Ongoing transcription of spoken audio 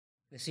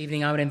This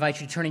evening, I would invite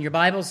you to turn in your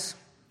Bibles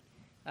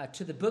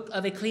to the book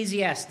of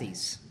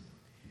Ecclesiastes,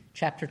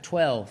 chapter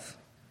 12,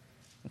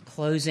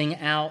 closing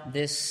out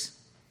this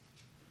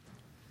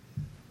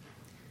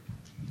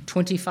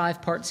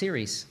 25-part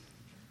series.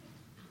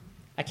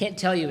 I can't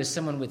tell you, as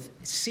someone with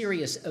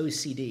serious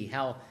OCD,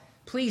 how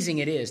pleasing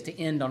it is to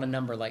end on a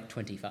number like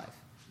 25.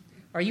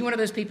 Are you one of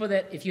those people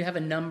that if you have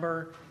a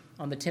number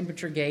on the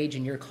temperature gauge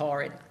in your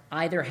car, it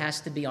either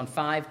has to be on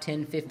 5,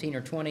 10, 15,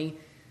 or 20?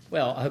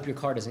 Well, I hope your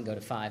car doesn't go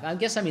to 5. I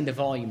guess I mean the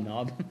volume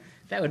knob.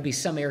 That would be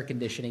some air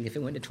conditioning if it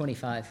went to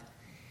 25.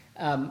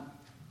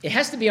 It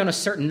has to be on a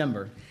certain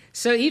number.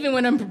 So even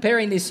when I'm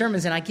preparing these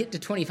sermons and I get to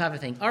 25, I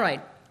think, all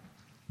right,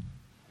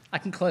 I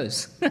can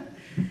close.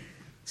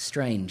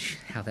 Strange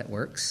how that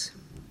works.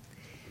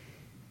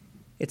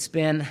 It's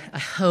been, I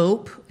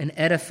hope, an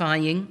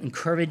edifying,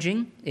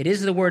 encouraging. It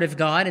is the Word of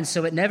God, and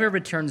so it never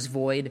returns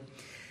void.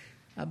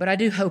 But I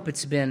do hope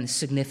it's been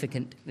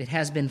significant. It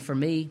has been for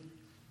me.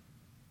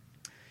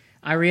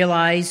 I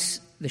realize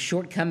the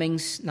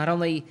shortcomings, not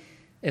only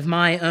of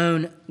my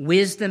own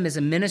wisdom as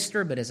a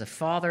minister, but as a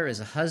father, as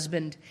a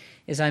husband.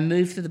 As I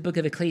move through the book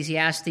of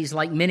Ecclesiastes,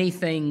 like many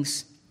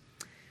things,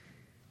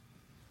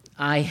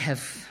 I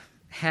have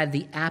had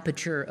the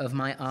aperture of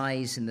my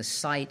eyes and the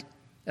sight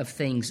of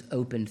things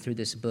opened through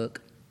this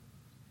book.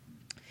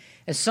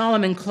 As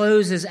Solomon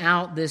closes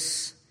out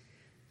this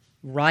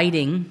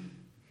writing,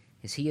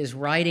 as he is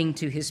writing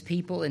to his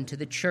people and to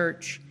the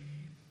church,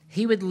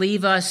 he would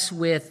leave us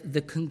with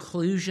the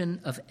conclusion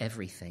of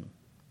everything.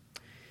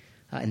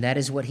 And that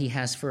is what he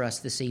has for us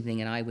this evening,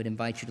 and I would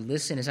invite you to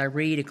listen as I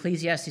read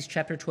Ecclesiastes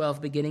chapter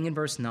 12, beginning in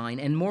verse 9.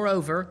 And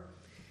moreover,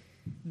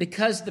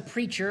 because the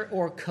preacher,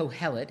 or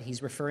Kohelet,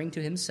 he's referring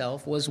to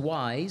himself, was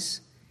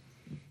wise,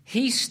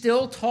 he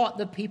still taught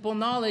the people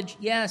knowledge.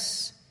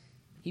 Yes,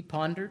 he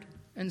pondered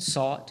and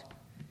sought.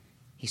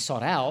 He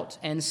sought out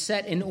and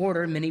set in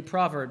order many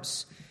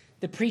proverbs.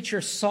 The preacher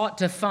sought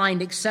to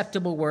find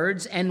acceptable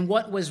words, and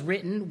what was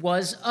written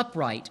was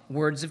upright,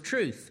 words of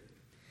truth.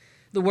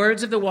 The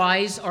words of the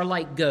wise are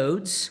like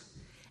goads,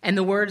 and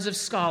the words of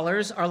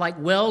scholars are like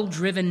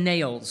well-driven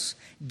nails,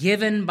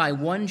 given by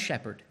one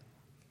shepherd.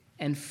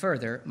 And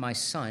further, my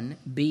son,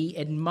 be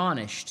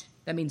admonished,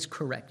 that means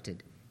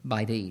corrected,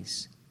 by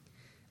these.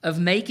 Of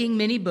making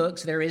many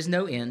books there is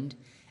no end,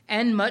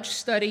 and much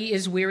study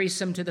is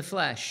wearisome to the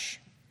flesh.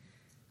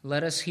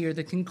 Let us hear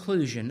the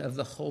conclusion of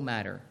the whole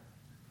matter.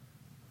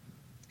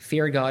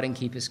 Fear God and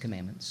keep his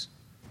commandments,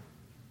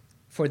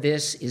 for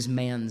this is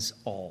man's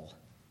all.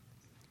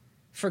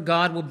 For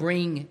God will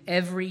bring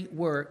every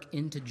work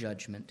into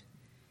judgment,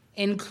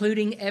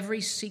 including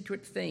every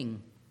secret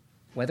thing,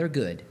 whether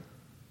good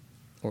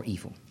or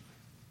evil.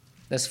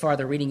 Thus far,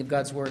 the reading of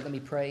God's word. Let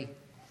me pray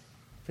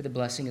for the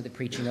blessing of the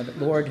preaching of it.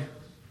 Lord,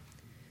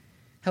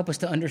 help us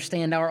to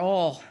understand our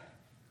all,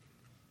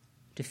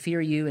 to fear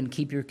you and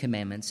keep your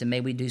commandments, and may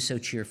we do so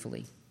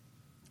cheerfully.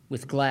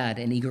 With glad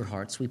and eager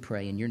hearts, we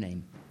pray in your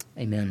name.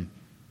 Amen.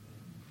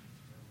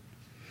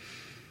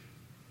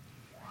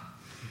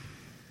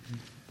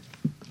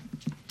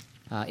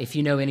 If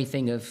you know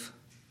anything of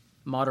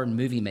modern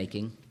movie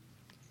making,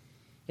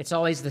 it's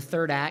always the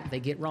third act they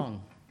get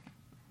wrong.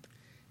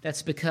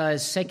 That's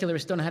because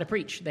secularists don't know how to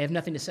preach. They have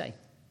nothing to say.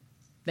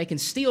 They can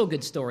steal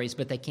good stories,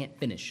 but they can't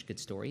finish good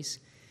stories.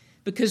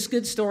 Because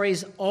good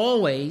stories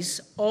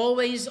always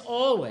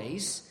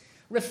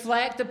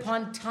reflect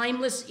upon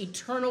timeless,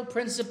 eternal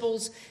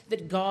principles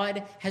that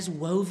God has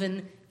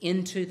woven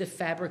into the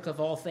fabric of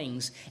all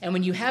things. And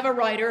when you have a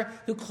writer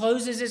who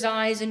closes his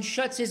eyes and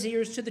shuts his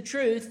ears to the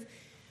truth,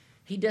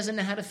 he doesn't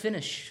know how to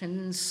finish.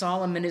 And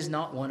Solomon is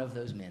not one of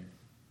those men.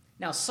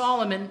 Now,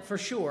 Solomon, for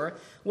sure,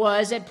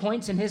 was at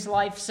points in his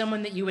life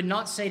someone that you would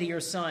not say to your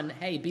son,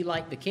 hey, be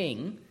like the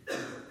king.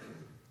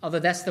 Although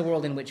that's the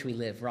world in which we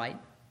live, right?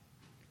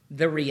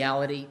 The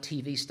reality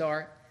TV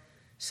star.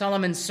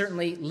 Solomon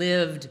certainly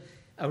lived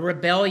a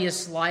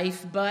rebellious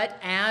life, but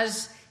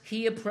as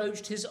he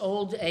approached his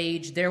old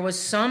age, there was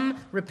some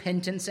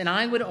repentance, and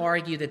I would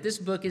argue that this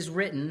book is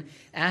written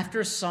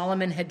after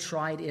Solomon had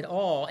tried it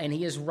all, and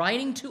he is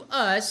writing to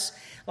us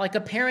like a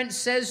parent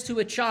says to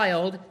a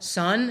child,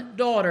 son,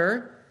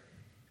 daughter,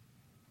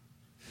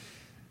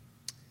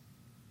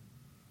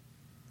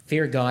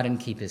 fear God and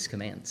keep his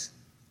commands.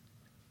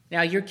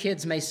 Now, your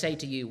kids may say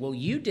to you, well,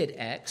 you did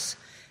X,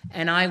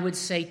 and I would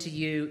say to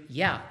you,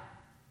 yeah,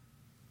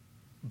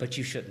 but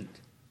you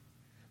shouldn't.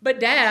 But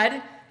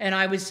Dad, and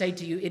I would say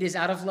to you, it is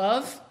out of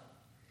love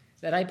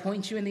that I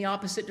point you in the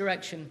opposite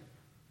direction.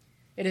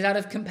 It is out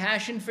of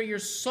compassion for your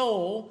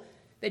soul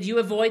that you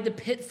avoid the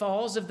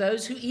pitfalls of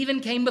those who even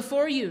came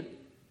before you.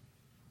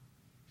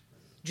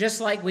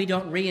 Just like we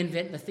don't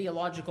reinvent the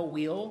theological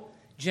wheel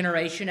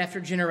generation after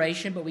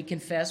generation, but we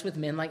confess with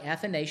men like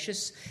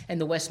Athanasius and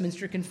the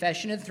Westminster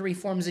Confession and three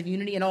forms of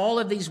unity and all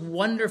of these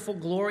wonderful,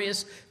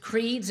 glorious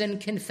creeds and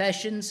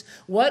confessions.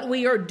 What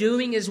we are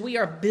doing is we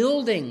are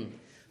building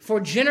for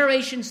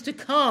generations to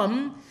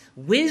come,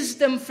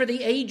 wisdom for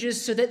the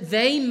ages, so that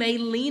they may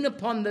lean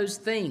upon those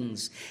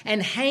things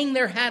and hang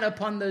their hat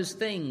upon those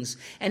things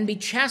and be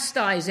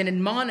chastised and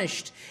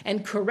admonished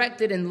and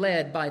corrected and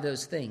led by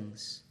those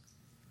things.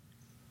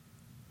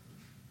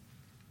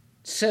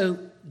 So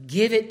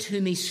give it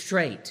to me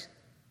straight.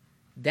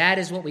 That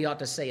is what we ought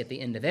to say at the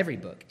end of every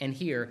book. And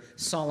here,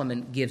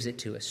 Solomon gives it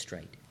to us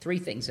straight. 3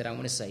 things that I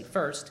want to say.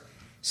 First,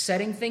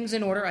 setting things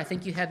in order. I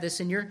think you have this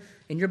in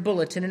your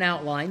bulletin and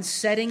outline.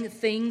 Setting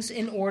things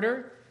in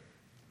order.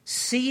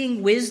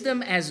 Seeing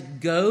wisdom as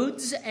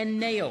goads and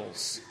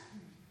nails.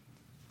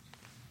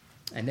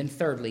 And then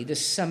thirdly, the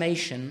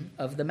summation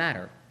of the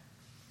matter.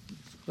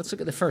 Let's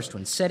look at the first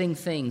one, setting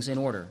things in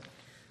order.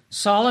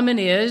 Solomon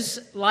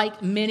is,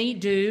 like many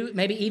do,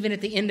 maybe even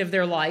at the end of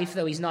their life,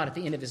 though he's not at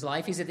the end of his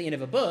life, he's at the end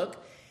of a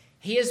book.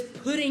 He is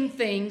putting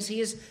things, he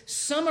is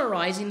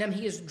summarizing them,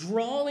 he is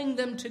drawing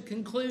them to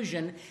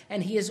conclusion,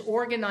 and he is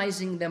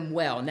organizing them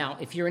well. Now,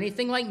 if you're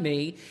anything like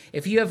me,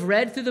 if you have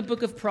read through the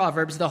book of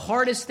Proverbs, the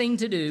hardest thing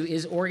to do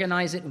is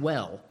organize it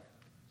well.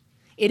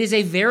 It is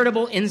a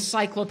veritable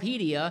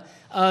encyclopedia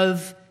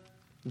of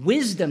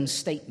wisdom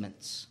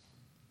statements.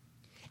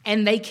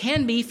 And they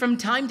can be, from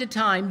time to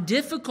time,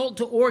 difficult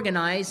to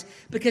organize,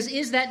 because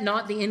is that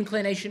not the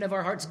inclination of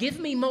our hearts? Give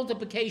me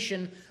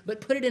multiplication, but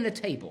put it in a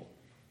table.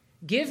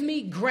 Give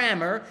me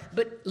grammar,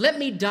 but let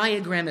me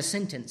diagram a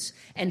sentence.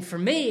 And for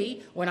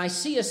me, when I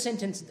see a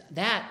sentence,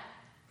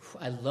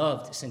 I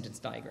loved sentence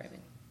diagramming,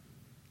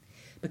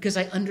 because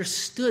I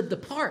understood the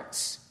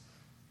parts.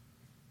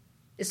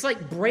 It's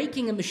like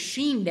breaking a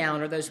machine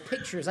down, or those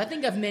pictures. I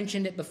think I've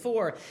mentioned it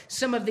before.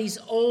 Some of these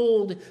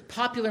old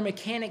Popular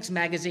Mechanics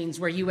magazines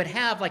where you would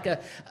have like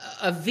a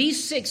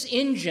V6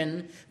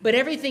 engine, but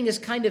everything is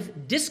kind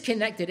of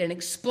disconnected and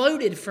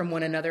exploded from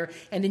one another.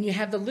 And then you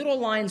have the little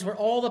lines where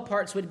all the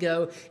parts would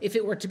go if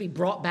it were to be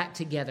brought back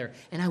together.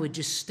 And I would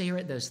just stare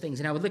at those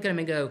things. And I would look at them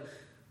and go,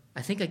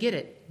 I think I get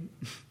it.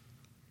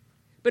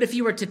 But if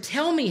you were to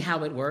tell me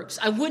how it works,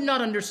 I would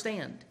not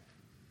understand.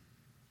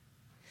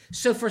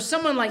 So for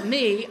someone like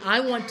me, I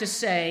want to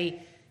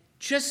say,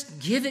 just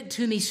give it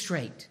to me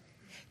straight.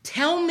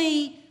 Tell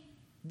me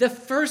the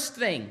first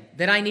thing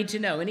that I need to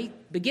know. And he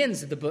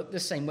begins the book the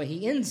same way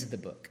he ends the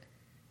book.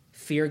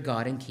 Fear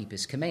God and keep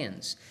his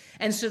commands.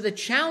 And so the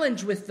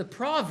challenge with the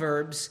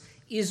Proverbs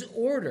is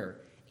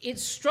order.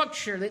 It's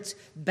structure. It's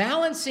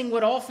balancing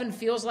what often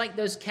feels like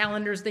those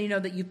calendars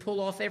that you pull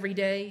off every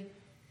day.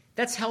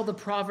 That's how the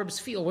Proverbs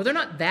feel. Well, they're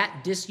not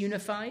that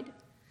disunified.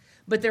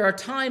 But there are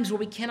times where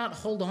we cannot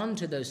hold on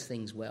to those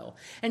things well.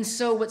 And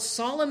so what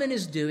Solomon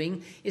is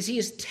doing is he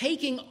is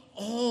taking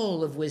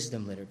all of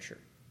wisdom literature,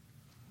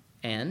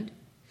 and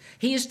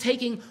he is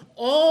taking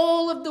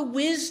all of the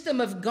wisdom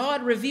of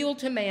God revealed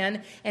to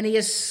man, and he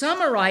is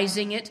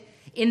summarizing it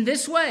in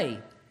this way: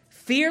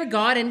 fear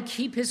God and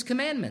keep his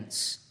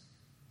commandments.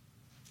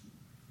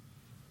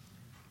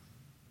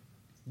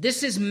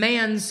 This is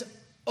man's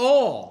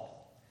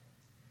all.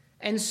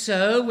 And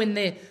so when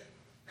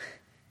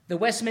the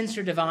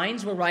Westminster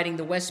Divines were writing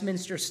the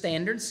Westminster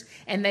Standards,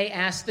 and they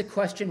asked the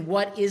question,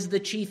 what is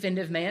the chief end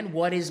of man?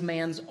 What is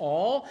man's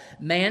all?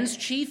 Man's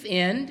chief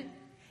end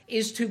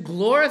is to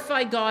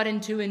glorify God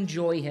and to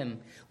enjoy him,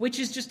 which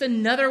is just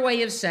another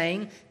way of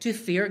saying to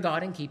fear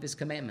God and keep his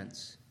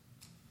commandments.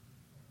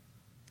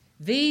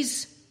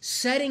 These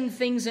setting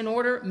things in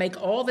order make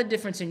all the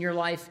difference in your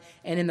life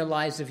and in the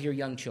lives of your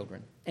young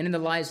children and in the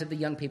lives of the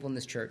young people in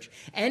this church.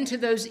 And to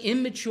those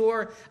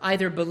immature,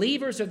 either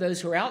believers or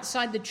those who are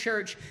outside the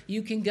church,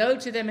 you can go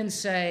to them and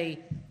say,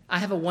 I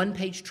have a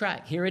 1-page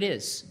tract. Here it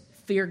is.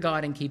 Fear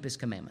God and keep his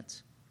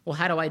commandments. Well,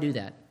 how do I do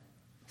that?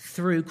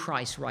 Through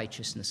Christ's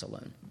righteousness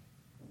alone.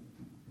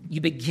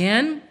 You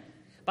begin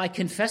by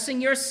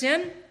confessing your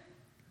sin.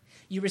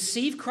 You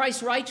receive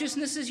Christ's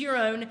righteousness as your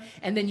own,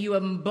 and then you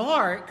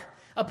embark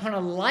upon a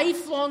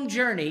lifelong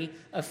journey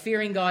of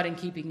fearing God and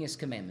keeping his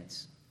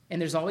commandments.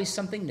 And there's always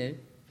something new.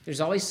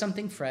 There's always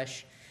something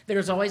fresh.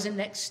 There's always a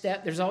next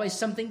step. There's always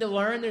something to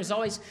learn. There's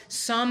always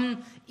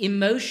some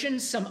emotion,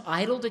 some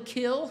idol to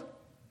kill.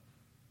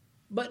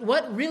 But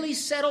what really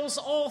settles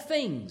all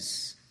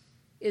things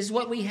is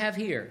what we have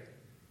here.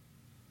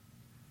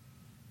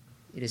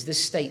 It is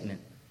this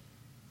statement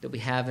that we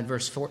have in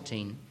verse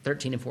 13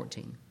 and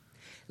 14.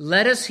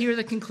 Let us hear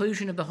the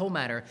conclusion of the whole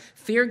matter.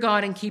 Fear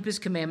God and keep his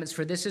commandments,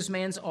 for this is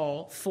man's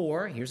all.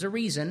 For, here's a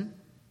reason,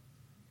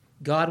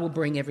 God will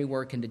bring every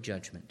work into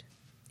judgment,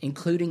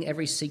 including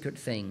every secret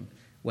thing,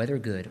 whether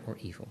good or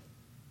evil.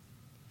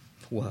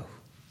 Whoa.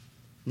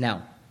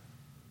 Now,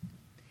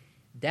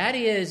 that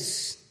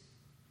is,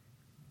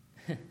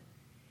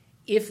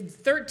 if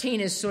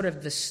 13 is sort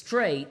of the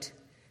straight,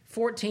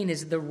 14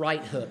 is the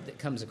right hook that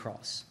comes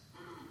across.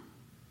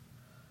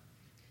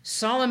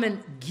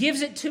 Solomon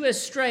gives it to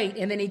us straight,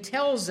 and then he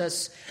tells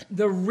us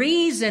the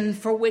reason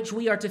for which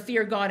we are to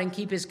fear God and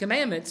keep his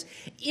commandments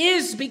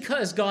is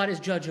because God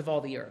is judge of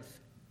all the earth.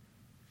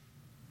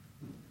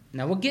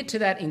 Now, we'll get to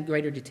that in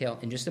greater detail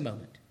in just a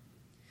moment.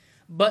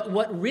 But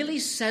what really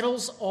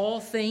settles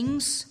all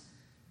things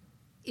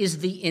is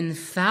the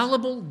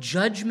infallible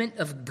judgment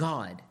of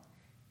God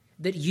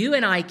that you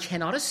and I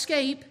cannot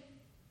escape,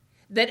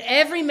 that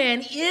every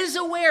man is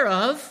aware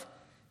of,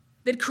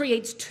 that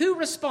creates two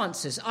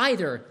responses,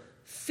 either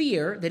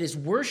fear, that is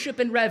worship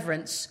and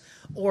reverence,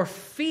 or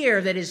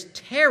fear, that is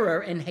terror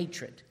and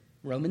hatred.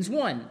 Romans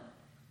 1.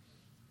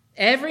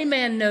 Every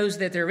man knows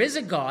that there is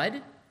a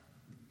God,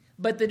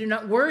 but they do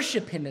not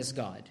worship him as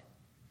God.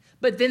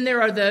 But then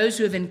there are those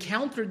who have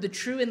encountered the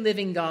true and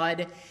living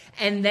God,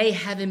 and they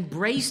have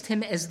embraced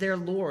him as their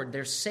Lord,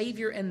 their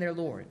Savior and their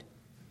Lord.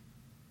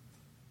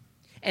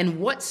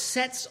 And what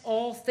sets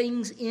all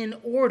things in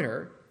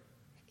order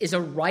is a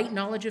right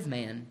knowledge of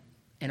man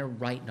and a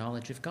right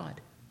knowledge of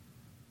God.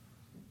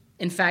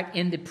 In fact,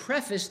 in the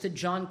preface to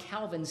John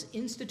Calvin's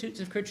Institutes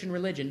of Christian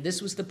Religion,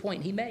 this was the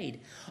point he made.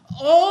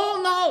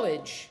 All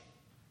knowledge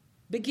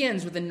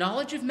begins with a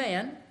knowledge of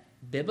man,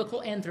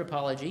 biblical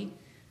anthropology,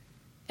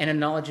 and a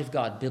knowledge of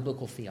God,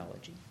 biblical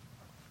theology.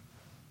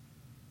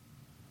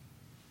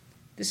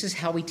 This is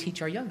how we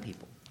teach our young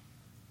people.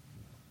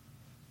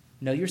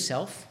 Know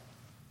yourself,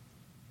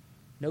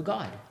 know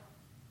God.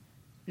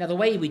 Now, the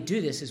way we do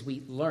this is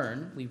we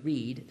learn, we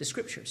read the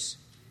Scriptures.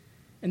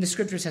 And the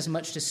Scriptures has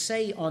much to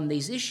say on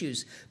these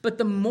issues. But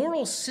the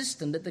moral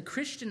system that the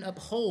Christian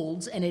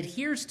upholds and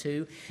adheres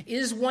to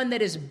is one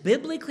that is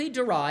biblically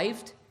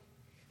derived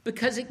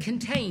because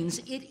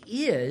it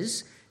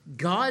is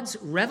God's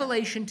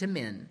revelation to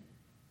men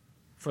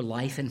for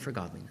life and for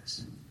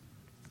godliness.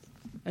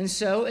 And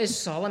so, as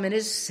Solomon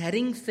is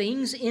setting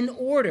things in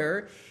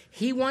order,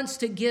 he wants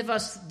to give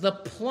us the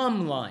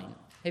plumb line.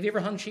 Have you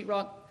ever hung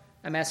sheetrock?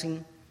 I'm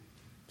asking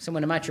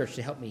someone in my church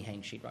to help me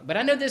hang sheetrock. But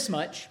I know this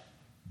much.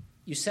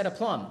 You set a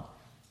plumb.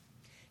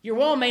 Your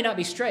wall may not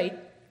be straight,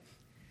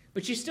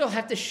 but you still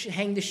have to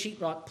hang the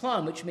sheetrock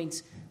plumb, which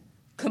means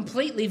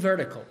completely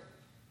vertical.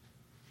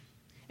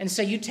 And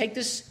so you take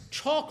this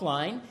chalk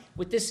line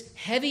with this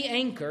heavy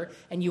anchor,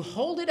 and you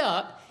hold it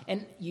up,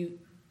 and you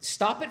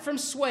stop it from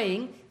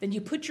swaying, then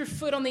you put your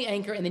foot on the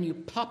anchor, and then you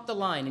pop the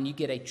line, and you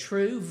get a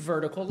true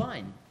vertical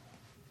line.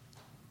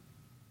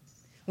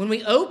 When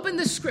we open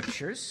the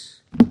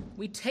Scriptures,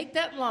 we take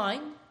that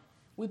line,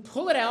 we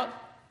pull it out,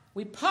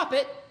 we pop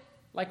it,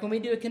 like when we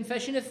do a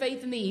confession of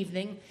faith in the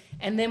evening,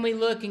 and then we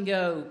look and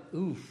go,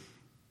 oof,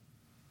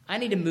 I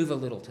need to move a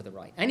little to the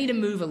right. I need to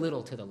move a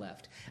little to the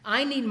left.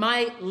 I need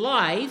my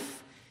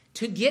life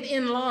to get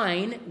in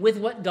line with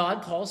what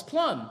God calls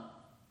plumb.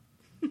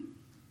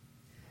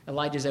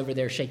 Elijah's over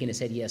there shaking his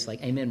head yes,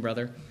 like, amen,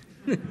 brother.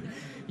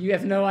 You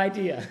have no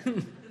idea.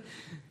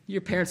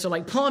 Your parents are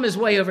like, plumb is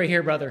way over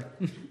here, brother.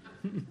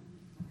 The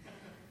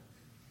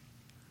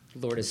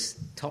Lord has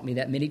taught me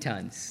that many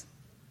times.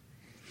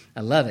 I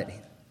love it.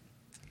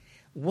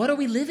 What are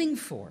we living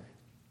for?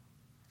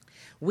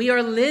 We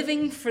are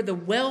living for the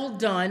well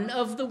done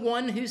of the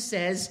one who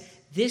says,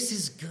 this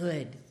is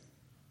good.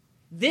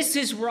 This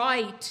is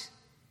right.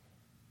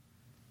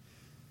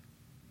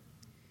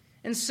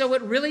 And so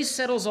what really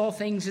settles all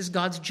things is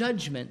God's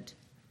judgment.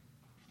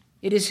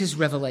 It is his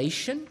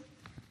revelation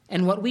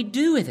and what we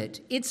do with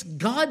it. It's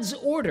God's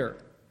order.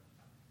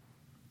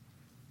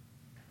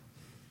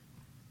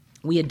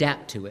 We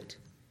adapt to it.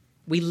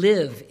 We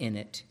live in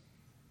it.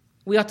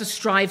 We ought to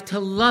strive to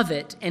love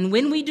it, and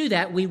when we do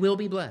that, we will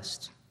be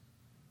blessed.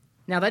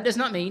 Now, that does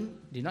not mean,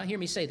 do not hear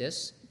me say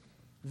this,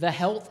 the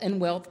health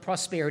and wealth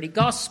prosperity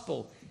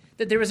gospel,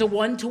 that there is a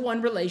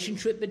one-to-one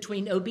relationship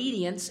between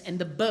obedience and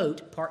the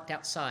boat parked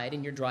outside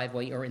in your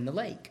driveway or in the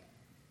lake,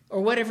 or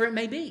whatever it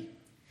may be.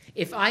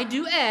 If I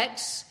do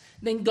X,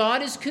 then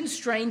God is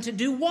constrained to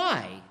do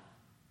Y.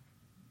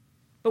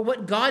 But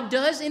what God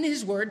does in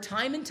his word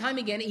time and time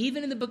again,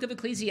 even in the book of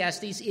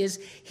Ecclesiastes,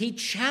 is he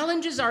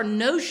challenges our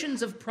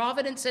notions of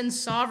providence and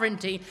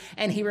sovereignty,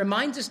 and he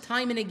reminds us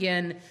time and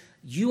again,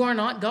 you are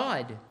not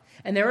God.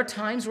 And there are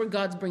times where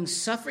God brings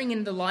suffering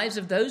into the lives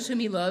of those whom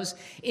he loves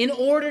in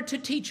order to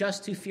teach us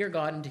to fear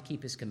God and to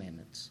keep his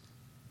commandments.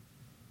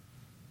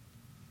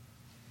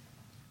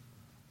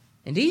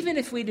 And even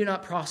if we do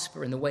not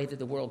prosper in the way that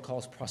the world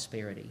calls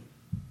prosperity,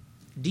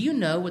 do you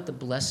know what the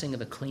blessing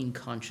of a clean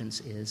conscience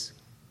is?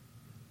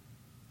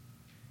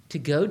 To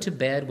go to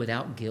bed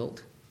without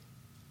guilt.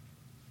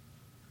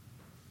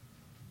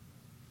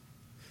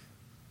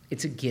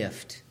 It's a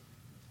gift.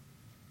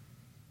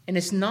 And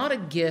it's not a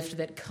gift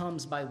that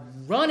comes by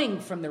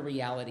running from the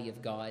reality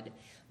of God,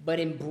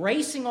 but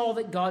embracing all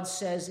that God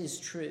says is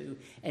true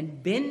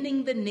and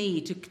bending the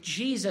knee to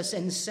Jesus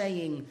and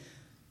saying,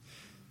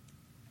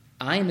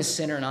 I am a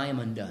sinner and I am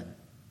undone.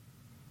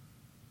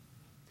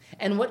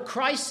 And what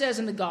Christ says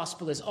in the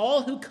gospel is,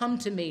 all who come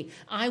to me,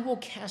 I will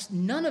cast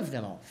none of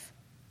them off.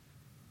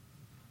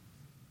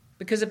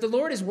 Because if the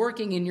Lord is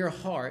working in your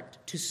heart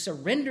to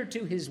surrender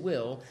to his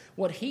will,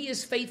 what he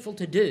is faithful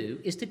to do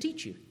is to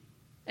teach you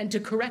and to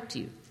correct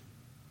you.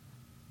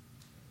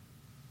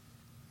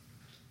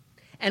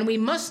 And we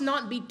must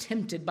not be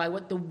tempted by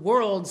what the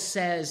world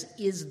says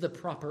is the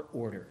proper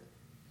order.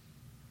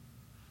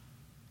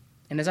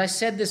 And as I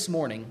said this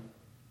morning,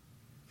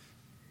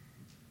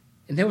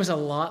 and there was a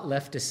lot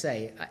left to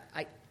say,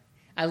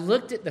 I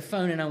looked at the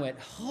phone and I went,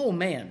 oh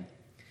man.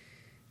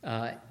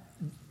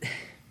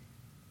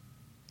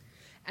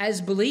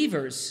 As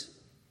believers,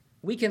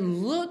 we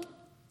can look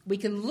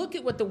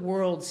at what the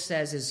world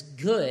says is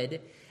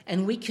good,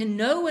 and we can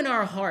know in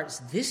our hearts,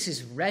 this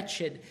is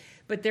wretched.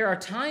 But there are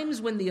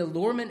times when the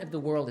allurement of the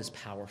world is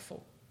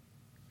powerful.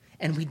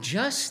 And we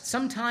just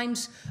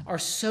sometimes are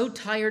so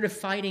tired of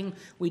fighting,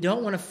 we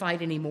don't want to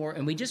fight anymore,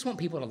 and we just want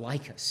people to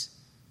like us.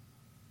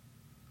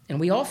 And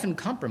we often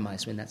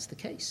compromise when that's the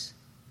case.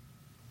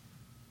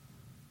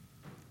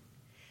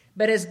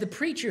 But as the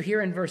preacher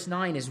here in verse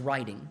 9 is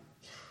writing,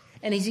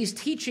 and as he's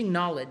teaching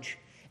knowledge,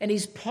 and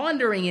he's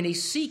pondering, and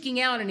he's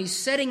seeking out, and he's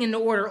setting into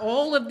order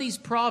all of these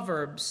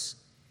proverbs,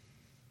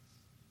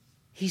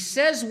 he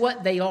says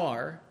what they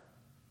are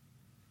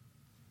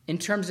in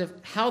terms of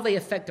how they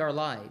affect our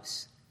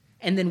lives,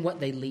 and then what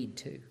they lead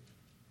to.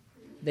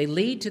 They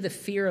lead to the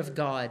fear of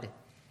God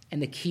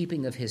and the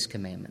keeping of his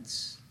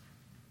commandments.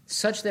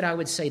 Such that I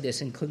would say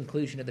this in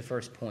conclusion of the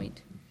first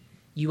point.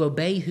 You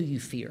obey who you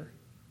fear.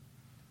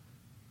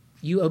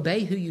 You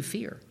obey who you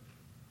fear.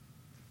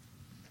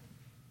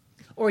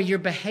 Or your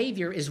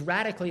behavior is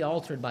radically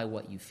altered by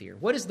what you fear.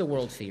 What does the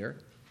world fear?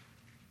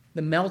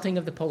 The melting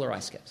of the polar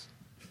ice caps.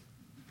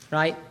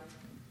 Right?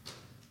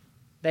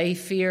 They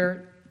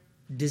fear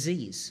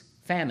disease,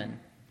 famine.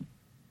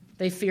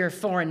 They fear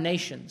foreign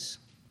nations.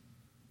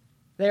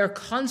 They are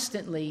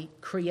constantly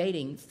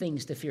creating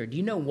things to fear. Do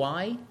you know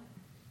why?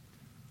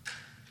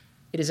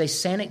 It is a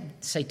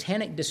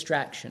satanic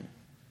distraction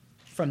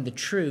from the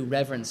true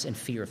reverence and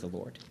fear of the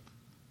Lord.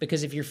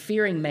 Because if you're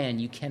fearing man,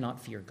 you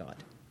cannot fear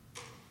God.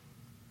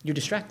 You're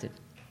distracted.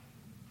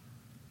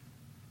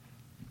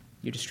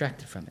 You're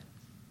distracted from it.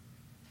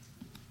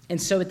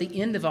 And so at the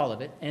end of all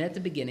of it, and at the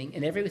beginning,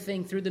 and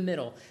everything through the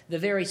middle, the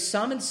very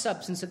sum and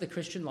substance of the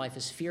Christian life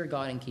is fear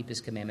God and keep his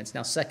commandments.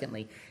 Now,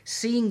 secondly,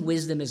 seeing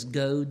wisdom as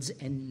goads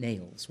and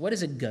nails. What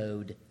is a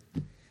goad?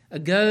 A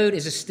goad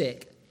is a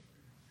stick.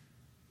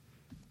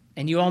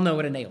 And you all know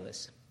what a nail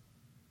is.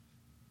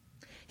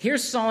 Here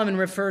Solomon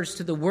refers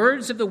to the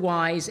words of the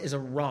wise as a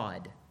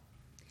rod.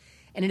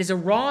 And it is a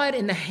rod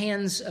in the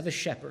hands of a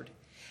shepherd.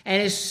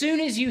 And as soon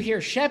as you hear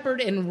shepherd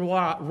and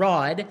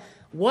rod,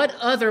 what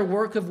other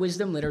work of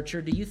wisdom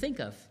literature do you think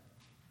of?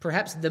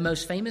 Perhaps the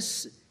most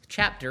famous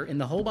chapter in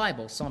the whole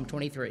Bible, Psalm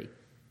 23.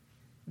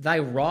 Thy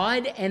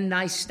rod and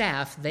thy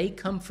staff, they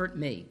comfort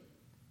me.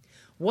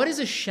 What is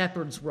a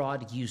shepherd's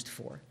rod used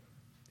for?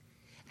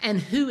 And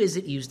who is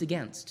it used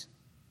against?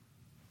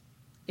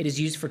 It is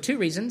used for two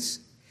reasons,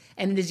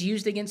 and it is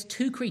used against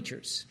two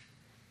creatures.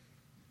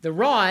 The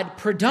rod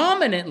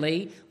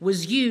predominantly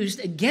was used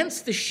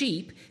against the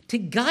sheep to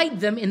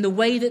guide them in the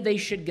way that they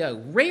should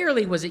go.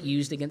 Rarely was it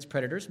used against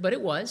predators, but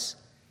it was.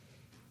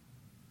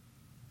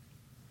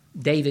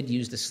 David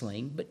used a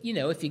sling, but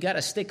if you got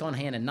a stick on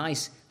hand, a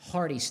nice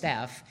hardy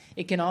staff,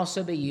 it can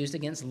also be used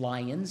against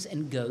lions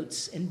and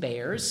goats and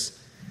bears.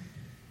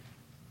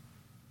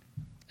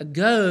 A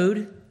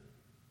goad,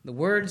 the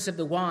words of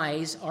the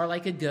wise, are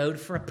like a goad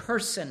for a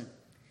person.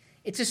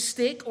 It's a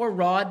stick or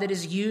rod that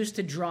is used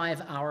to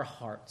drive our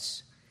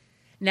hearts.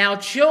 Now,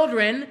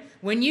 children,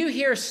 when you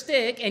hear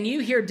stick and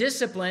you hear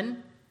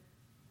discipline,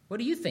 what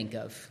do you think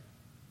of?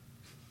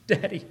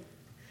 Daddy,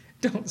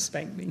 don't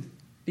spank me.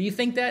 Do you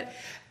think that?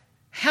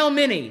 How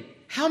many?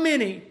 How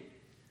many?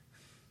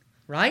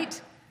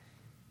 Right?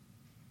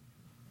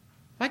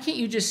 Why can't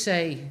you just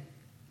say,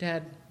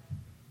 Dad,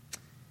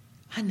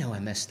 I know I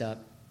messed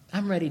up.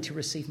 I'm ready to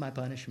receive my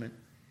punishment.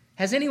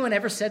 Has anyone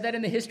ever said that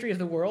in the history of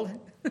the world?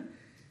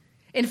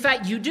 In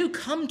fact, you do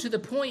come to the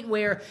point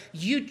where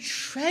you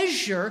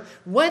treasure,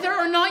 whether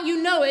or not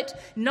you know it,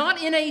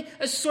 not in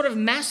a sort of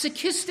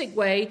masochistic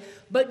way,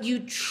 but you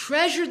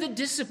treasure the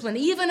discipline,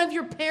 even of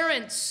your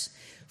parents,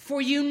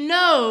 for you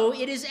know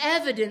it is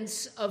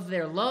evidence of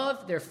their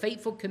love, their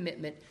faithful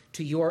commitment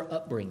to your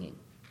upbringing.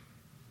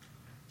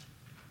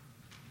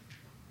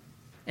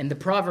 And the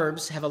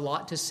Proverbs have a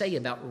lot to say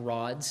about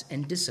rods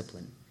and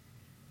discipline.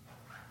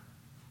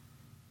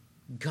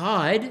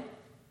 God,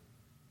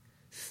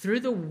 through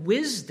the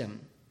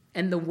wisdom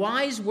and the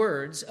wise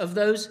words of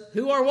those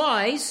who are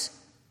wise,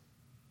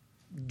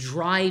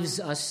 drives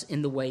us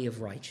in the way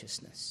of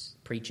righteousness.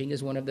 Preaching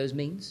is one of those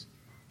means.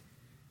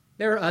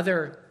 There are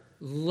other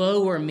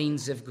lower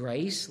means of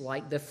grace,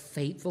 like the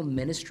faithful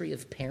ministry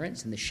of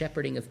parents and the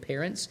shepherding of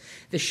parents,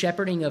 the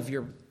shepherding of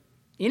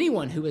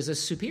anyone who is a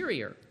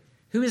superior,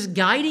 who is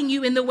guiding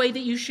you in the way that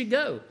you should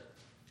go.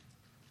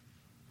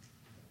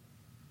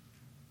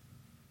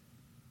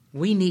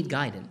 We need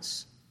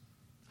guidance.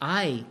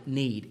 I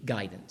need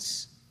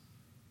guidance.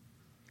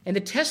 And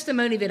the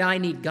testimony that I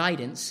need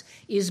guidance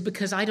is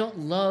because I don't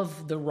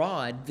love the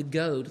rod, the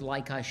goad,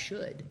 like I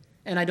should.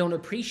 And I don't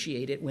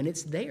appreciate it when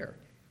it's there.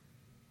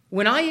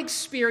 When I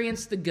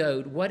experience the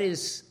goad, what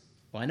is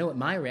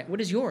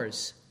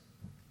yours?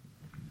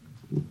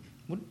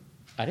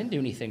 I didn't do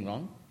anything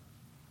wrong.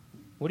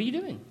 What are you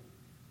doing?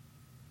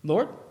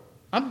 Lord,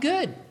 I'm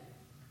good.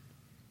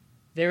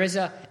 There is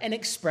an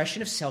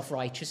expression of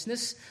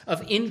self-righteousness,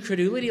 of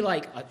incredulity,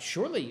 like,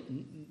 surely,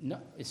 no,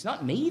 it's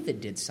not me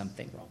that did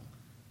something wrong.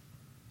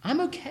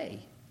 I'm okay.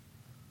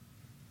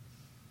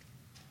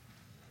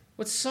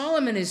 What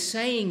Solomon is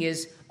saying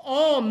is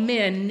all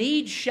men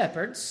need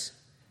shepherds,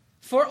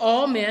 for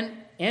all men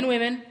and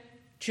women,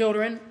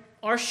 children,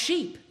 are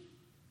sheep.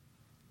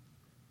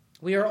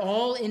 We are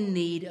all in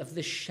need of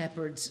the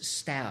shepherd's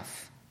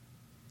staff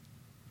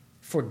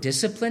for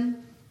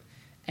discipline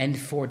and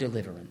for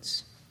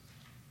deliverance.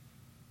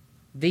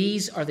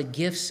 These are the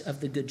gifts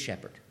of the Good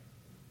Shepherd.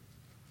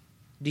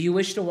 Do you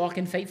wish to walk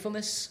in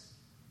faithfulness?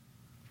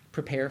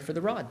 Prepare for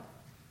the rod.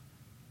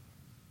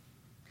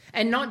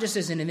 And not just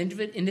as an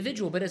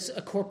individual, but as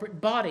a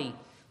corporate body.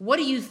 What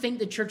do you think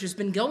the church has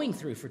been going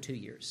through for 2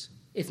 years,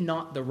 if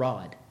not the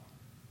rod?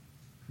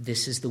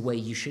 This is the way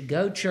you should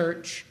go,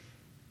 church.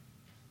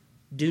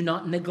 Do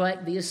not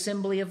neglect the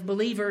assembly of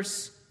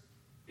believers.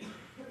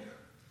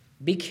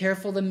 Be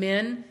careful, the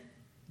men,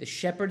 the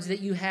shepherds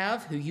that you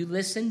have, who you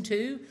listen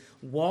to.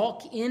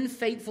 Walk in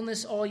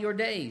faithfulness all your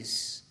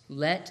days.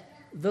 Let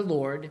the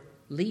Lord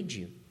lead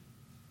you.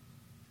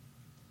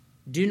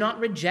 Do not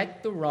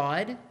reject the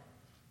rod.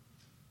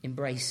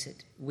 Embrace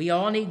it. We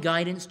all need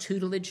guidance,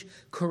 tutelage,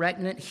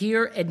 correctment.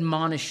 Here,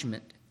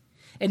 admonishment.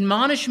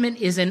 Admonishment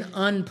is an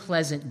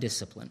unpleasant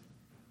discipline.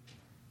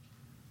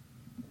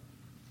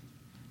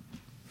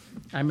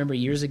 I remember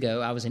years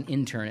ago, I was an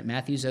intern at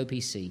Matthews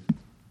OPC.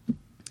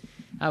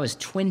 I was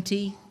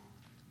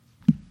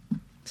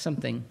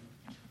 20-something.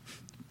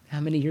 How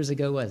many years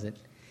ago was it?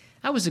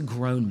 I was a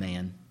grown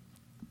man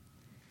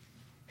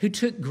who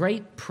took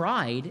great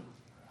pride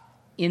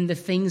in the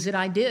things that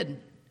I did.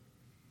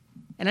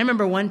 And I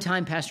remember one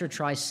time Pastor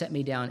Trice set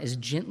me down as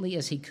gently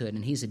as he could,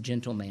 and he's a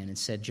gentle man, and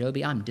said,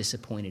 "Joby, I'm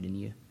disappointed in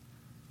you."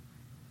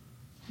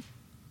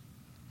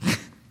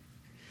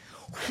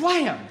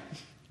 Wham!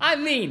 I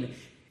mean,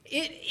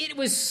 it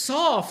was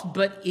soft,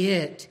 but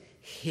it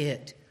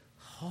hit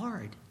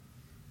hard.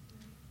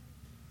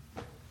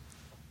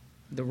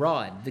 The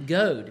rod, the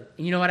goad.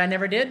 And you know what I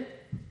never did?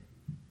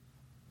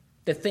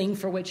 The thing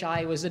for which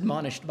I was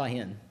admonished by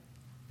him.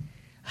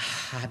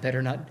 I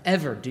better not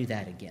ever do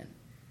that again.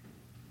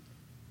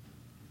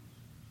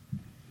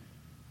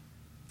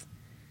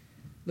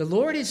 The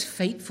Lord is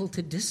faithful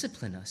to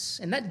discipline us,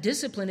 and that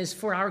discipline is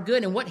for our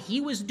good. And what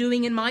he was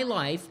doing in my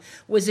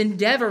life was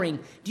endeavoring.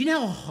 Do you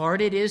know how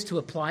hard it is to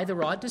apply the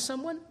rod to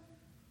someone?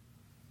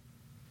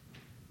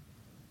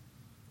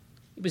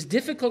 It was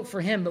difficult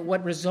for him, but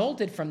what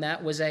resulted from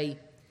that was a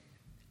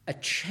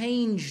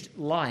changed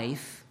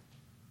life.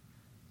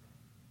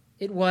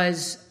 It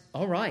was,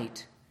 all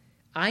right,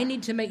 I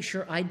need to make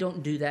sure I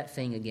don't do that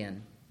thing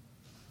again.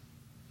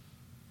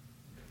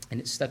 And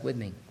it stuck with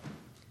me.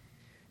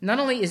 Not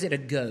only is it a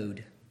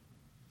goad,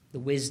 the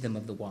wisdom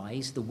of the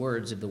wise, the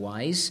words of the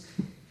wise,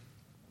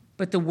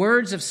 but the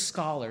words of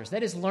scholars,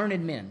 that is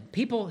learned men,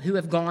 people who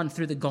have gone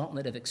through the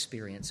gauntlet of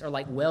experience, are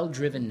like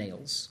well-driven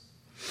nails.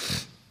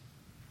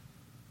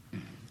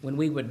 When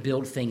we would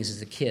build things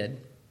as a kid,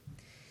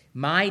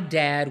 my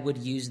dad would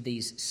use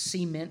these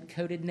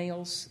cement-coated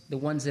nails, the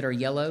ones that are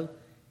yellow,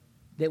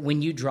 that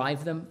when you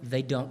drive them,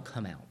 they don't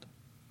come out.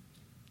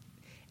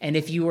 And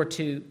if you were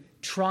to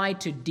try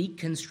to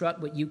deconstruct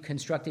what you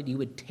constructed, you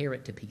would tear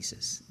it to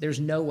pieces. There's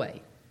no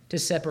way to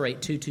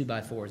separate two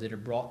 2x4s that are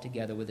brought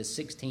together with a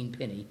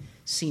 16-penny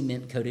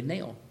cement-coated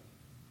nail.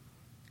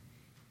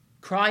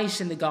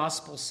 Christ in the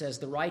gospel says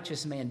the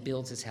righteous man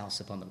builds his house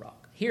upon the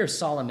rock. Here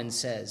Solomon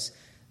says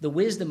the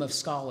wisdom of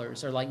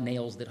scholars are like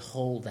nails that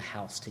hold the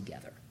house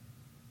together.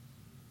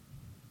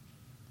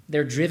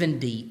 They're driven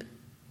deep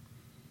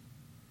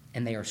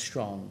and they are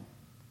strong.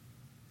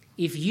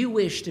 If you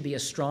wish to be a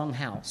strong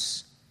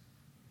house,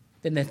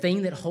 then the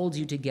thing that holds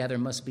you together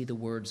must be the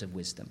words of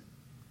wisdom.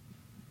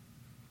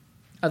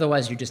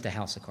 Otherwise, you're just a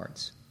house of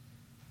cards.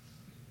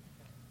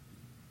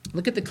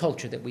 Look at the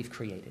culture that we've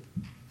created.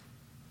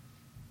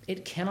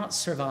 It cannot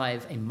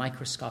survive a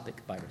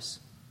microscopic virus.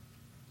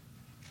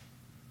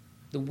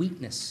 The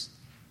weakness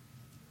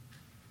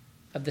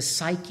of the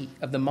psyche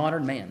of the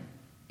modern man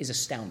is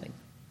astounding.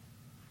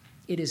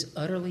 It is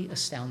utterly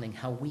astounding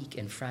how weak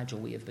and fragile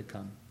we have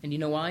become. And you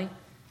know why?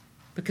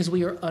 Because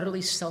we are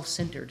utterly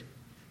self-centered.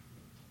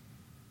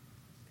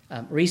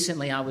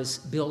 Recently, I was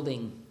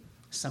building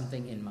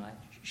something in my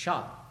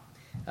shop.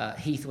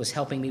 Heath was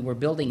helping me. We're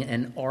building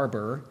an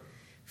arbor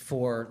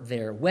for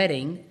their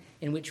wedding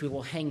in which we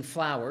will hang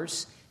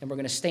flowers, and we're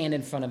going to stand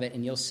in front of it,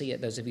 and you'll see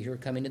it, those of you who are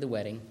coming to the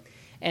wedding.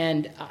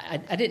 And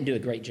I didn't do a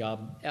great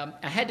job.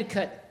 I had to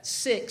cut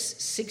 6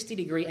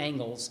 60-degree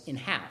angles in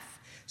half.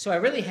 So I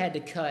really had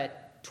to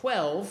cut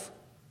 12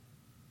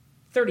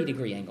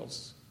 30-degree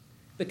angles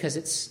because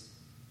it's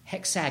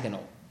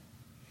hexagonal.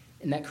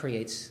 And that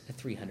creates a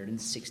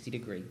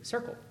 360-degree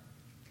circle.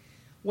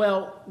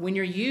 Well, when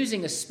you're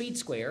using a speed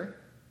square,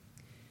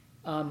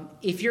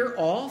 if you're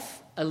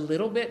off a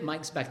little bit,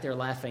 Mike's back there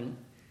laughing.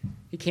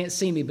 He can't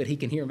see me, but he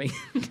can hear me.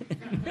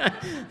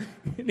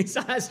 And his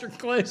eyes are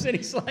closed, and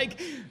he's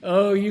like,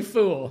 "Oh, you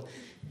fool."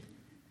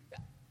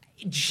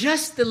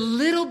 just a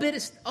little bit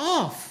is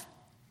off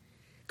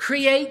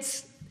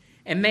creates,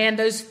 and man,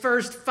 those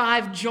first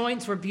 5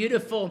 joints were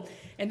beautiful.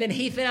 And then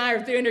Heath and I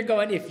are through there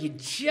going, if you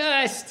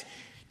just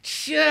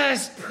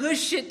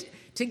push it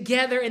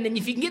together, and then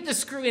if you can get the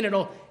screw in,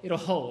 it'll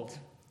hold.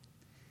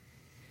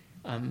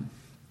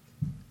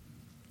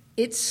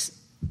 It's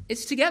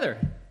together,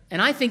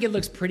 and I think it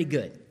looks pretty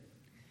good.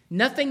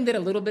 Nothing that a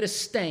little bit of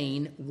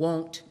stain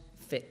won't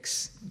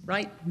fix,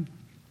 right?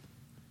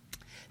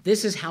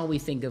 This is how we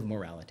think of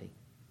morality.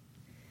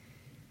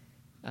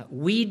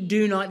 We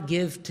do not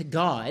give to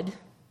God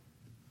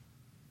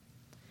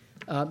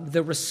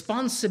the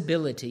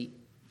responsibility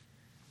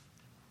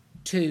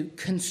to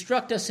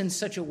construct us in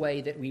such a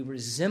way that we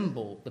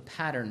resemble the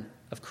pattern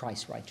of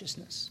Christ's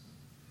righteousness.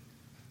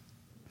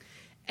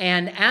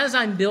 And as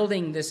I'm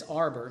building this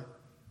arbor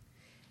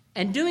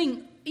and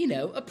doing,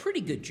 a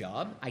pretty good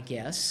job, I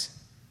guess,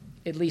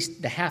 at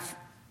least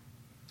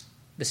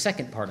the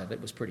second part of it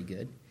was pretty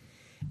good,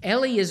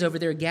 Ellie is over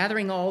there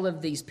gathering all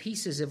of these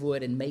pieces of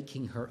wood and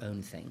making her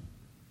own thing.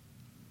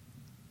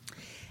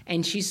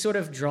 And she's sort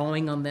of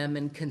drawing on them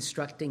and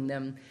constructing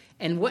them.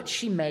 And what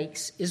she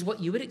makes is what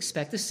you would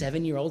expect a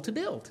 7-year-old to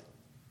build.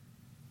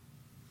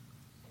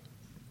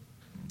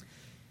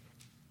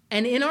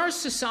 And in our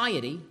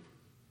society,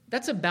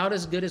 that's about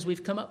as good as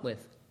we've come up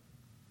with.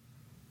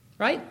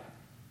 Right?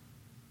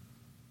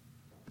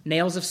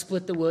 Nails have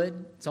split the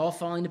wood. It's all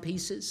falling to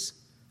pieces.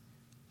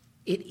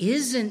 It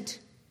isn't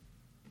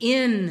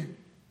in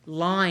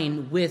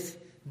line with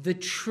the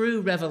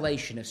true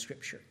revelation of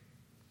Scripture.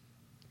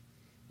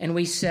 And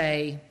we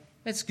say,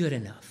 that's good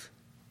enough.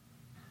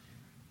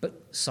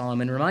 But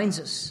Solomon reminds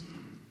us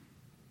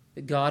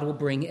that God will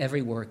bring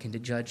every work into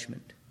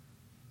judgment.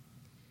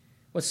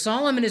 What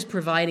Solomon is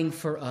providing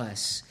for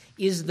us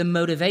is the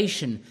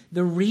motivation,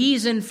 the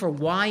reason for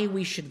why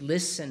we should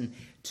listen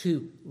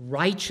to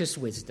righteous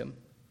wisdom.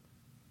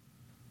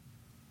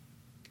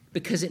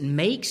 Because it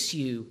leads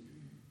you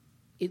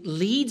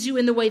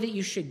in the way that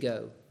you should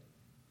go.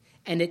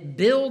 And it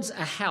builds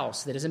a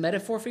house that is a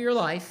metaphor for your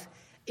life.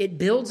 It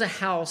builds a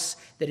house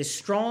that is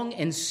strong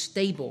and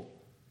stable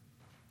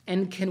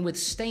and can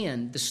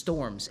withstand the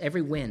storms,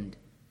 every wind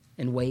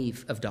and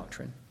wave of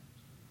doctrine.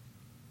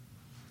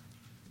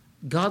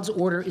 God's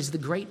order is the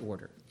great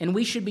order, and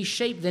we should be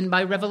shaped then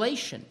by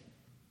revelation.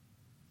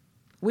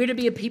 We're to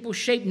be a people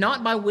shaped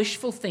not by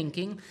wishful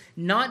thinking,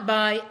 not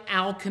by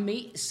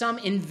alchemy, some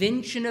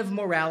invention of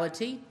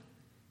morality,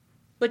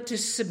 but to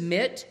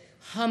submit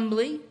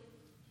humbly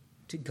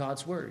to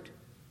God's word.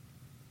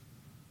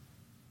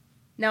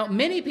 Now,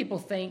 many people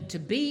think to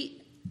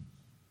be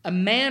a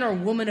man or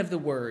woman of the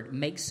word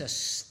makes us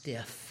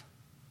stiff.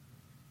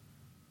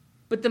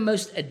 But the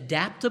most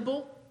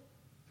adaptable,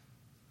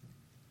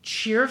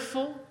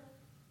 cheerful,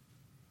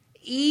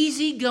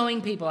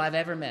 easygoing people I've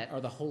ever met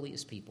are the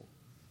holiest people.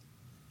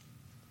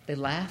 They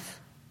laugh.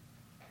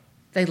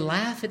 They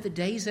laugh at the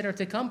days that are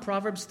to come.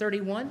 Proverbs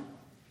 31.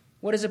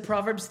 What is a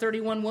Proverbs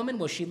 31 woman?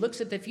 Well, she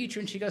looks at the future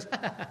and she goes,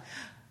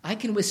 I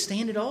can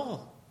withstand it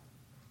all.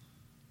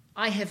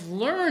 I have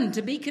learned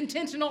to be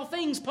content in all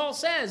things, Paul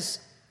says.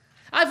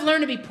 I've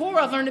learned to be poor.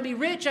 I've learned to be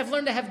rich. I've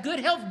learned to have good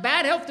health,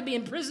 bad health, to be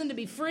in prison, to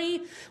be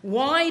free.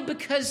 Why?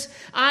 Because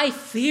I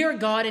fear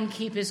God and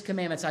keep his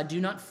commandments. I do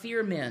not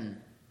fear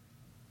men.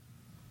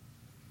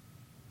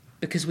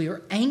 Because we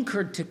are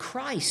anchored to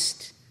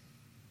Christ.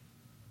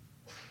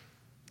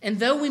 And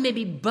though we may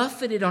be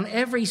buffeted on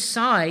every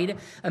side,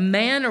 a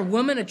man or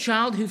woman, a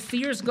child who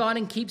fears God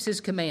and keeps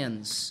his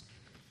commands,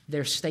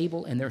 they're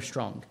stable and they're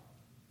strong.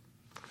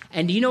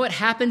 And do you know what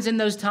happens in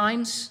those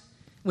times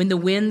when the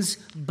winds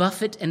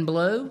buffet and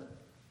blow?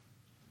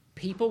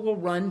 People will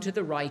run to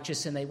the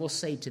righteous and they will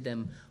say to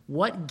them,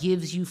 what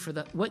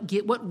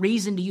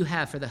reason do you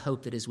have for the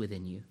hope that is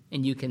within you?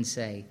 And you can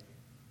say,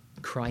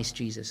 Christ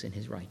Jesus and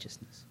his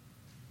righteousness.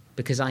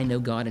 Because I know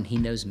God and he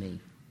knows me.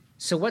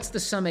 So what's the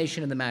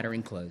summation of the matter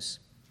in close?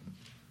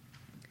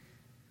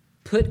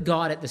 Put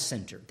God at the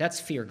center. That's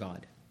fear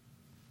God.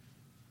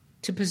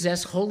 To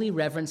possess holy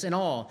reverence and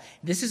awe.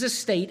 This is a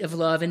state of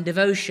love and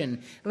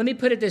devotion. Let me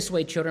put it this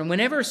way, children.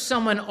 Whenever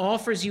someone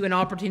offers you an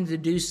opportunity to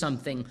do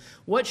something,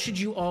 what should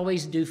you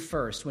always do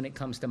first when it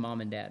comes to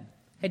mom and dad?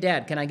 Hey,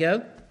 Dad, can I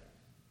go?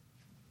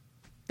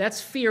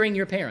 That's fearing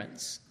your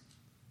parents.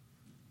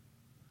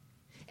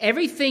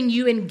 Everything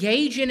you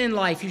engage in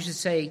life, you should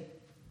say,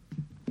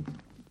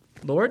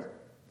 Lord,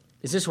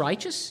 is this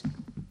righteous?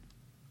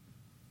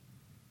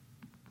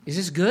 Is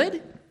this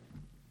good?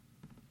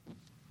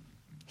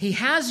 He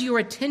has your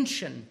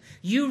attention.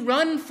 You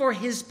run for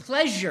his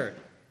pleasure.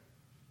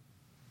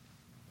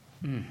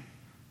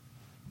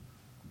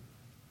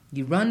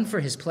 You run for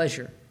his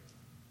pleasure.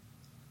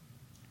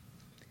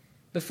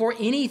 Before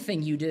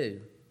anything you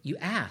do, you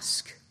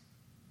ask,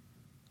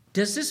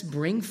 does this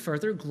bring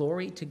further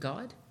glory to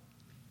God?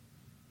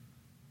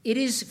 It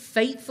is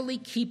faithfully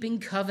keeping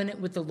covenant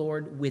with the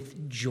Lord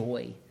with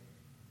joy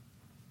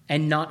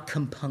and not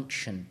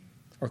compunction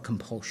or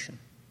compulsion.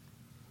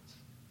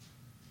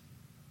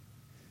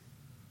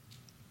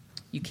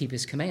 You keep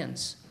his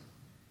commands.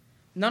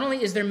 Not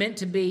only is there meant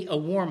to be a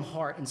warm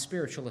heart and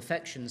spiritual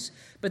affections,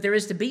 but there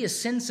is to be a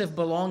sense of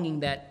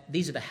belonging that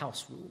these are the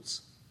house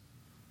rules.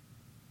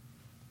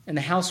 And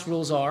the house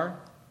rules are,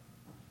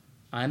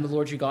 I am the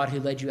Lord your God who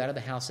led you out of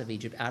the house of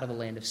Egypt, out of the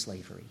land of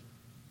slavery.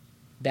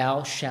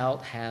 Thou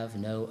shalt have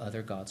no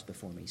other gods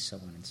before me, so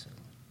on and so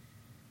on.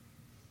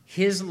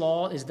 His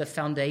law is the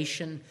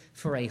foundation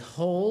for a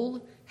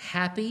whole,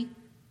 happy,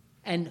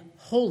 and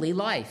holy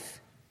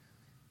life.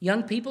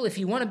 Young people, if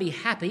you want to be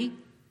happy,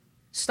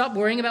 stop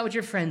worrying about what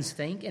your friends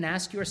think and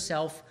ask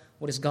yourself,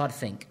 what does God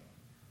think?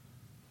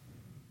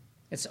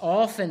 It's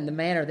often the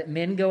manner that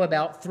men go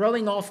about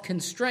throwing off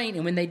constraint,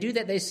 and when they do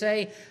that, they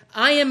say,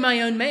 I am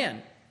my own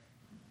man.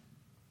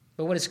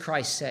 But what does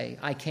Christ say?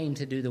 I came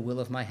to do the will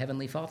of my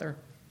heavenly Father.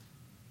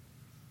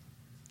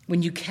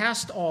 When you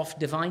cast off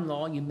divine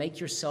law, you make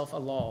yourself a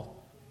law.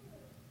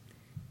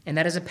 And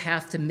that is a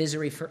path to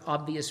misery for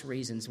obvious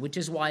reasons, which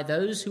is why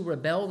those who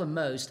rebel the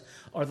most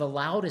are the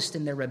loudest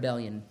in their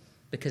rebellion,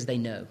 because they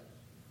know.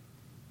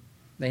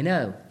 They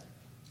know.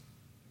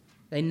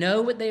 They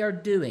know what they are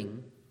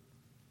doing,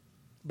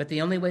 but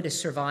the only way to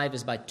survive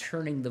is by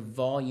turning the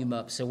volume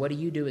up. So what do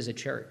you do as a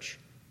church?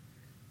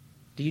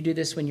 Do you do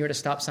this when you're at a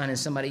stop sign and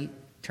somebody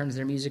turns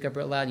their music up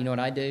real loud? You know what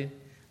I do?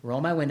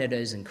 Roll my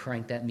windows and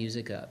crank that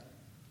music up.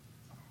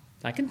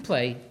 I can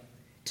play.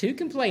 Two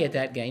can play at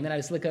that game, and I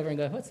just look over and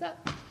go, what's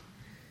that?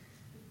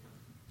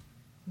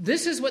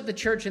 This is what the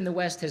church in the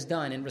West has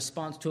done in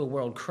response to a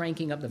world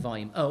cranking up the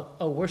volume.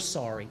 Oh, we're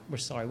sorry. We're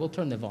sorry. We'll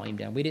turn the volume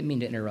down. We didn't mean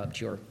to interrupt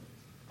your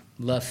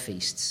love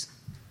feasts,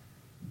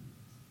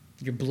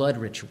 your blood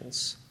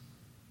rituals.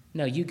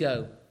 No, you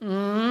go,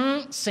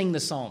 sing the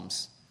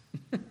Psalms.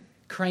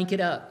 Crank it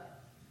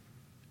up.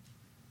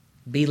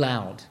 Be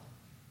loud.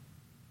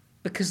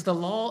 Because the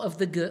law of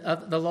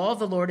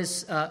the Lord,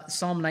 is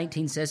Psalm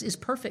 19 says, is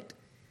perfect.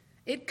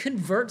 It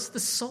converts the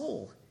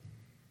soul.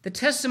 The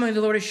testimony of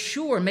the Lord is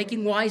sure,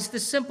 making wise the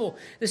simple.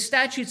 The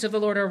statutes of the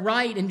Lord are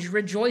right and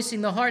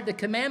rejoicing the heart. The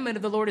commandment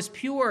of the Lord is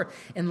pure,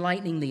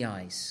 enlightening the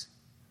eyes.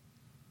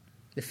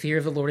 The fear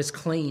of the Lord is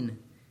clean.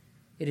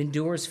 It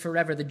endures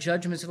forever. The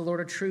judgments of the Lord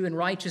are true and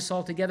righteous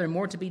altogether.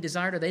 More to be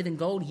desired are they than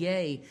gold,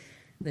 yea,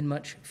 than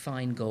much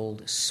fine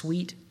gold.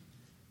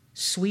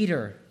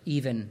 Sweeter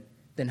even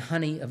than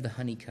honey of the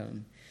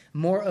honeycomb.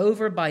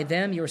 Moreover, by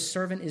them your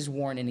servant is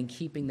warned, and in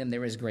keeping them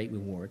there is great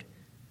reward.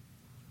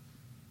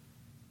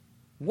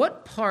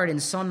 What part in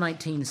Psalm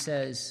 19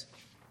 says,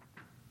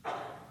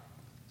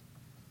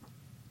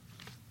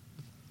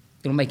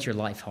 it'll make your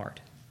life hard?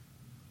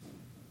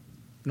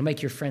 It'll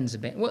make your friends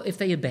abandon. Well, if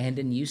they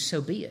abandon you, so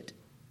be it.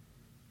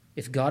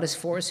 If God is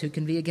for us, who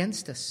can be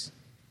against us?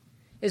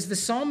 As the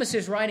psalmist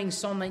is writing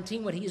Psalm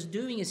 19, what he is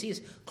doing is he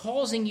is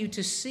causing you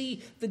to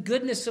see the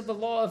goodness of the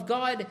law of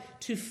God,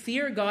 to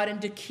fear God,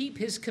 and to keep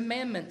his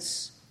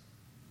commandments.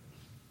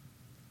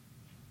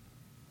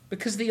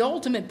 Because the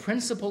ultimate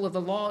principle of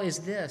the law is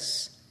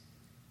this: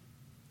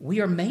 we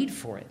are made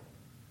for it.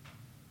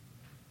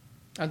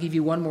 I'll give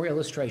you one more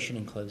illustration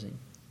in closing.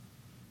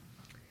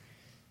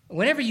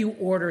 Whenever you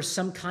order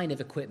some kind of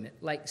equipment,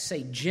 like,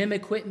 say, gym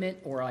equipment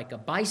or like a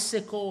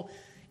bicycle,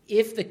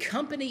 if the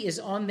company is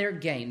on their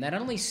game, they not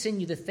only send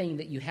you the thing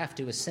that you have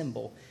to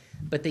assemble,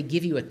 but they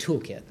give you a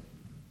toolkit.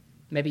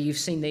 Maybe you've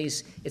seen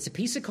these. It's a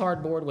piece of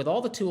cardboard with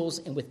all the tools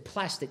and with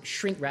plastic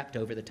shrink wrapped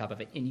over the top of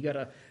it. And you got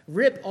to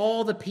rip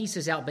all the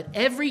pieces out. But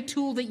every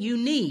tool that you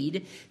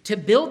need to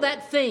build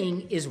that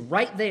thing is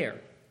right there.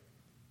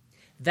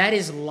 That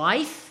is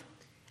life,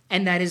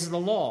 and that is the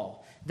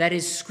law. That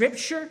is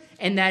Scripture,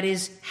 and that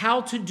is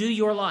how to do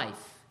your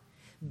life.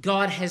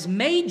 God has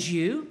made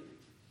you,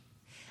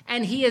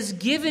 and he has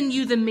given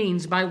you the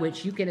means by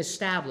which you can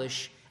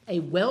establish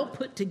a well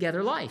put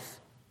together life.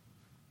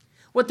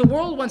 What the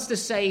world wants to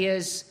say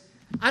is,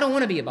 I don't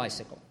want to be a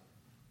bicycle.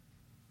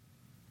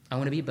 I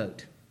want to be a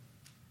boat.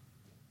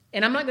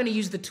 And I'm not going to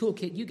use the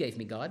toolkit you gave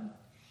me, God.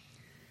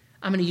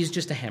 I'm going to use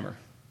just a hammer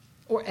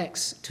or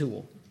X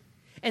tool.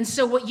 And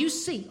so what you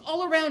see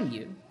all around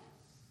you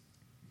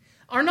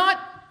are not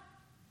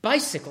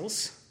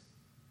bicycles,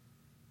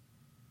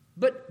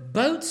 but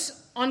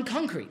boats on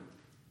concrete.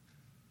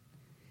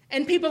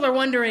 And people are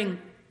wondering,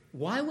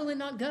 why will it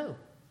not go?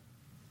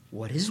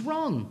 What is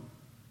wrong?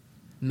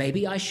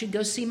 Maybe I should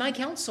go see my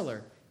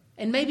counselor.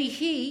 And maybe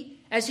he,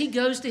 as he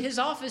goes to his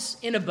office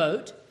in a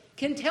boat,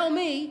 can tell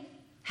me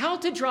how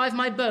to drive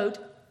my boat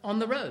on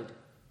the road.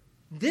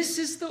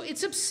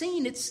 It's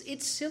obscene.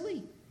 It's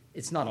silly.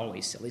 It's not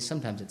always silly.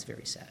 Sometimes it's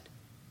very sad.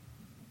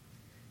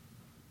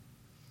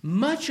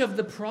 Much of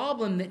the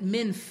problem that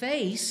men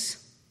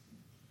face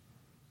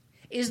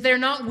is they're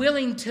not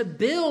willing to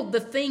build the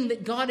thing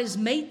that God has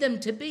made them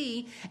to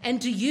be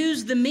and to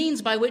use the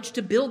means by which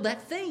to build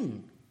that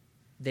thing.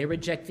 They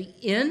reject the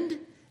end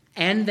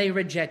and they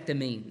reject the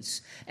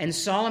means. And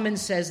Solomon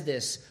says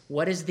this: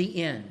 what is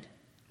the end?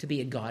 To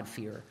be a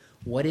God-fearer.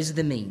 What is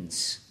the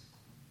means?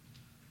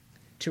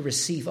 To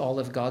receive all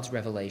of God's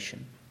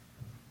revelation.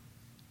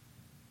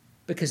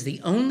 Because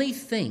the only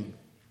thing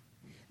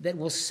that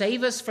will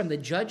save us from the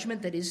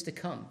judgment that is to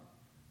come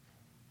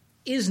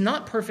is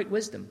not perfect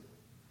wisdom.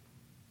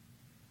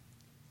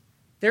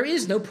 There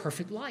is no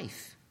perfect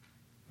life,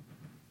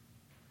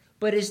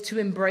 but is to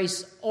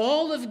embrace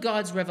all of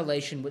God's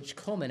revelation, which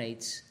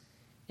culminates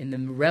in the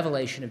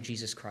revelation of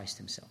Jesus Christ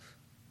himself,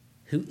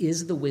 who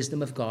is the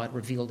wisdom of God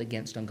revealed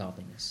against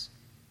ungodliness.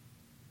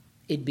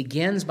 It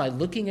begins by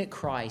looking at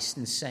Christ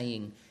and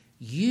saying,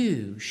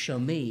 you show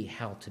me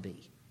how to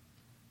be.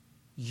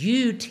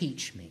 You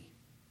teach me.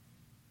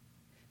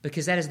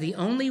 Because that is the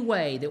only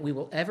way that we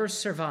will ever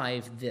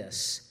survive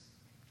this.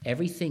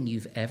 Everything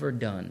you've ever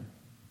done,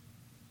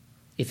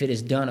 if it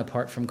is done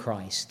apart from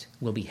Christ,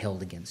 will be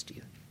held against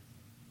you.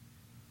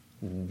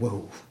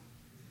 Whoa.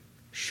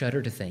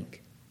 Shudder to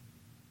think.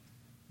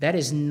 That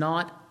is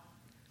not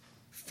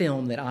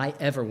film that I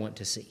ever want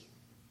to see.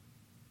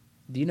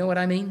 Do you know what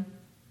I mean?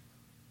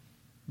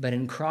 But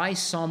in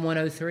Christ, Psalm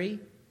 103,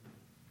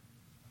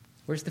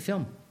 where's the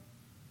film?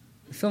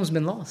 The film's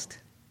been lost.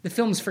 The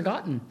film's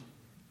forgotten.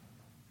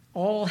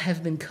 All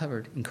have been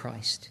covered in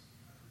Christ.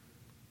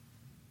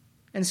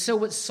 And so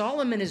what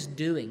Solomon is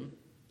doing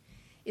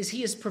is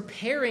he is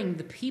preparing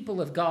the people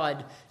of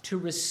God to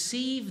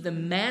receive the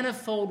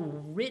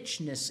manifold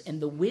richness and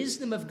the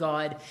wisdom of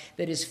God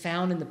that is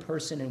found in the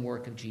person and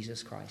work of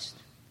Jesus Christ.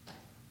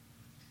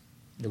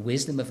 The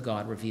wisdom of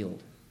God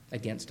revealed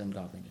against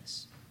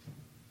ungodliness.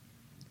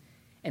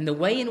 And the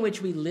way in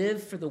which we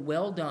live for the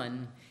well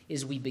done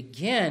is we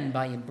begin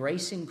by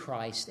embracing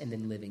Christ and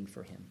then living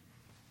for him.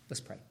 Let's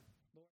pray.